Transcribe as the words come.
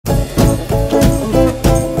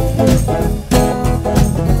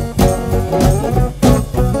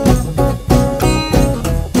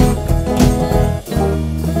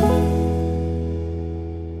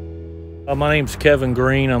My name's Kevin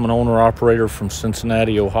Greene. I'm an owner-operator from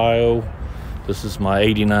Cincinnati, Ohio. This is my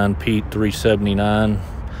 89 Pete 379.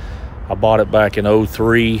 I bought it back in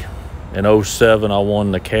 03. In 07, I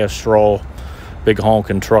won the Castrol Big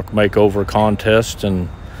Honkin' Truck Makeover Contest, and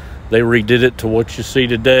they redid it to what you see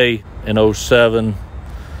today in 07.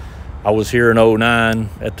 I was here in 09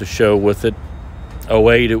 at the show with it.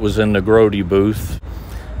 08, it was in the Grody booth.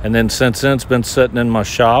 And then since then, it's been sitting in my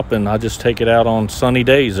shop, and I just take it out on sunny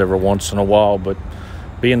days every once in a while. But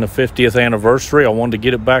being the 50th anniversary, I wanted to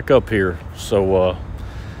get it back up here. So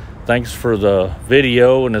thanks for the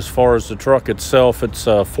video. And as far as the truck itself, it's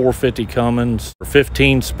a 450 Cummins,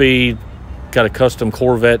 15-speed, got a custom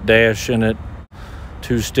Corvette dash in it,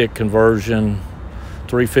 2-stick conversion,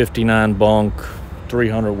 359 bunk,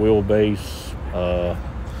 300 wheelbase,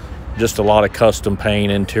 just a lot of custom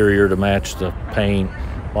paint interior to match the paint.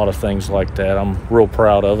 A lot of things like that. I'm real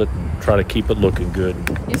proud of it and try to keep it looking good.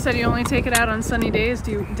 You said you only take it out on sunny days.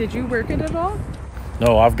 Did you work it at all?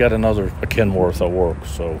 No, I've got a Kenworth I work.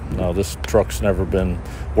 So no, this truck's never been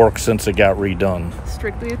worked since it got redone.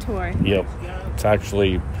 Strictly a toy. Yep. It's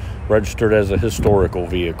actually registered as a historical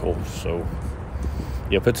vehicle. So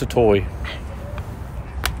yep, it's a toy.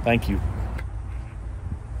 Thank you.